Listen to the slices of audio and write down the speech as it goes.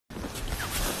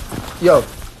Yo,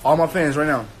 all my fans right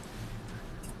now,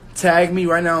 tag me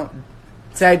right now.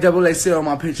 Tag XXL on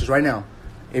my pictures right now.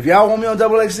 If y'all want me on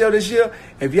XXL this year,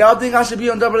 if y'all think I should be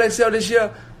on XXL this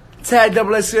year, tag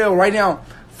XXL right now.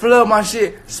 Flood my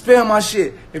shit. Spam my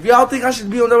shit. If y'all think I should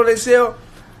be on XXL,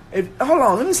 hold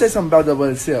on, let me say something about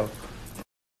XXL.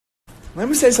 Let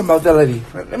me say something about that lady.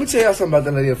 Let me tell y'all something about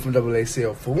that lady from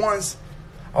XXL. For once,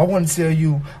 I want to tell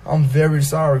you I'm very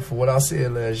sorry for what I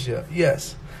said last year.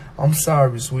 Yes, I'm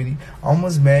sorry, sweetie. I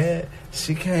was mad.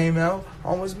 She came out.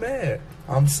 I was mad.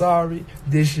 I'm sorry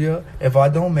this year. If I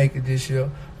don't make it this year,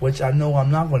 which I know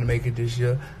I'm not going to make it this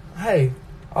year, hey,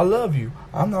 I love you.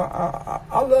 I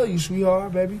love you,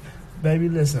 sweetheart, baby. Baby,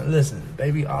 listen,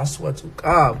 baby, I swear to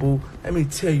God, boo. Let me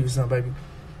tell you something, baby.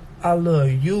 I love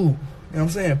you. You know what I'm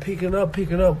saying? Pick it up.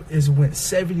 It went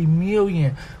 70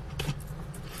 million.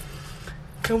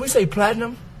 Can we say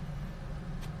platinum?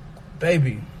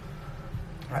 Baby,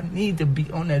 I need to be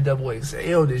on that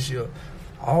XXL this year.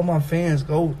 All my fans,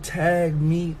 go tag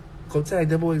me. Go tag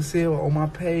XXL on my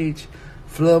page.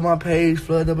 Flood my page.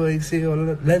 Flood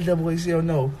XXL. Let XXL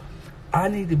know. I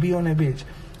need to be on that bitch.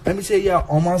 Let me tell y'all,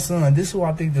 on my son, this is who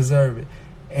I think deserve it.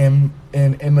 And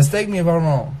mistake me if I'm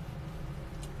wrong.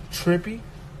 Trippy,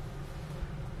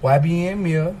 YBN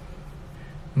Mia,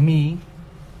 me,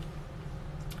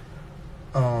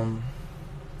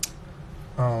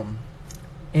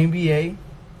 NBA,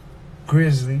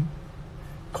 Grizzly,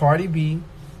 Cardi B.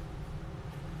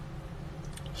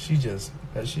 She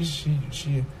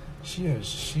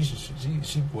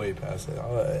way past that.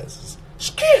 All her ass is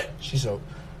scared. She's so.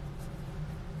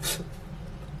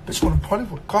 Bitch wanna party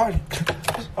with Cardi.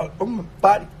 On my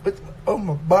body, bitch, on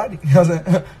my body. You know what I'm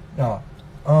saying? No.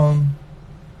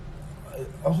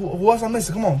 Who else I'm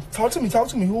missing? Come on, talk to me.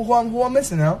 Who I'm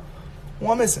missing now?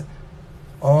 Who I'm missing?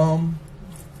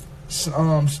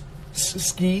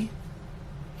 Ski.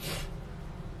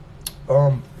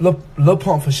 Lil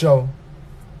Pump for sure.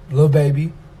 Lil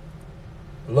Baby.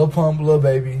 Lil Pump, Lil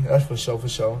Baby. That's for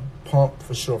sure. Pump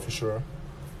for sure.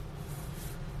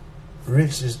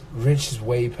 Rich is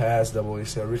way past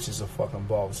XXL. Rich is a fucking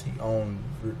boss. He owned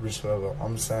Rich Forever.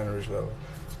 I'm signing Rich Forever. You know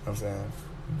what I'm saying?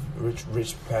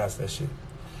 Rich past that shit.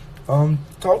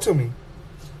 Talk to me.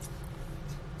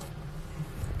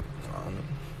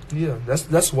 Yeah,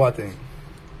 that's what I think.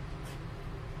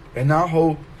 And I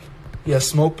hope,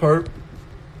 Smoke Perp.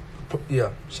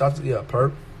 Yeah, shout out to,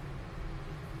 Perp.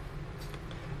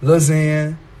 Lil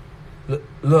Xan.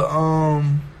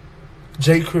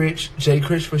 Jay Critch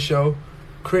for sure.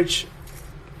 Critch,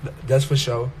 that's for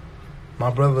sure.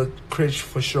 My brother Critch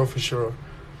for sure.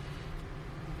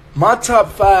 My top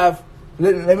 5,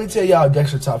 let me tell y'all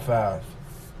Dexter top 5.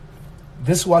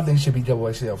 This is what I think should be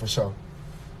XXL for sure.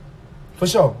 For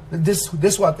sure. This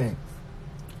is what I think.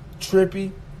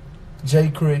 Trippy, Jay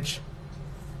Critch,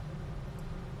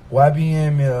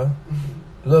 YBN Miller,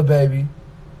 Lil Baby,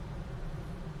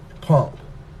 Pump.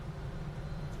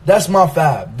 That's my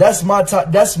 5. That's my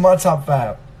top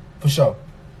 5 for sure.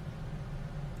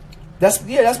 That's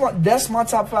my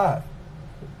top 5.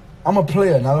 I'm a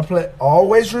player, not a player.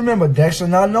 Always remember, Dexter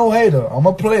not no hater. I'm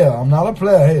a player. I'm not a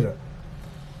player hater.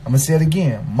 I'm gonna say it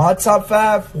again. My top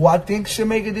 5, who I think should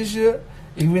make it this year,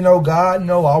 even though God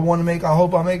know I want to make it, I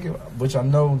hope I make it, which I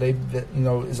know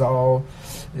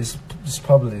it's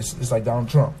public. It's like Donald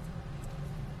Trump.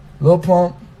 Lil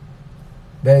Pump,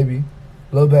 Baby,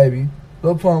 Lil Baby.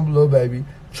 Lil Pump, Lil Baby,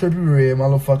 Trippy Red, my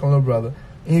little fucking little brother,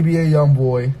 NBA Young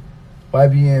Boy,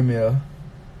 YBN Mill.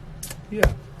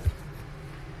 Yeah.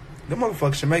 Them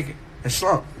motherfuckers should make it and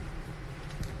slump.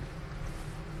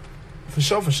 For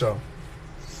sure.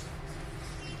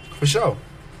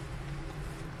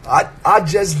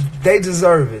 They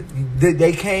deserve it.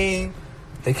 They came.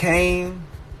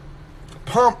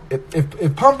 Pump,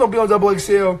 if Pump don't be on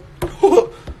XXL,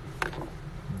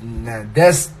 nah,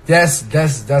 that's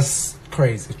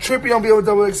crazy. If Trippy don't be on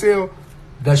XXL,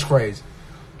 that's crazy.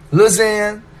 Lil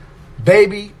Xan,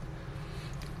 Baby.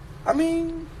 I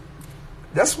mean,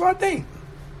 that's what I think.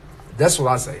 That's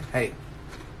what I say. Hey.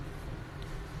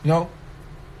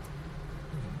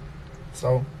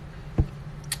 So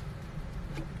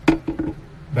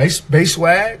Bass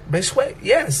swag,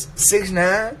 yes.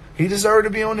 6ix9ine, he deserved to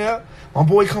be on there. My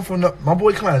boy come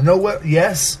out of nowhere,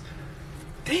 yes.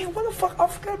 Damn, what the fuck? I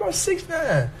forgot about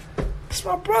 6ix9ine. It's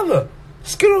my brother.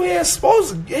 Skittlehead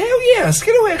supposed to, hell yeah,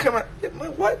 Skittlehead come out.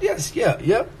 What? Yes, yep.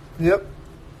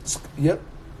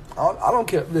 I don't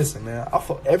care. Listen, man, I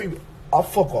fuck with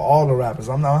all the rappers.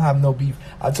 I don't have no beef.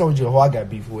 I told you who I got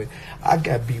beef with. I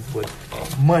got beef with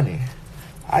money.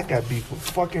 I got beef with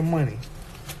fucking money.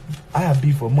 I have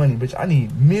beef with money, bitch. I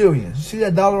need millions. See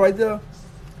that dollar right there?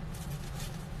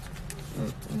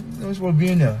 I'm supposed to be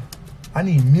in there. I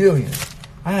need millions.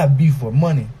 I have beef for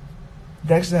money.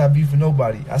 Dexter have beef for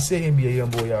nobody. I said NBA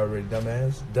Youngboy already,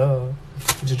 dumbass. Duh.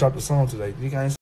 We just dropped a song today. You guys.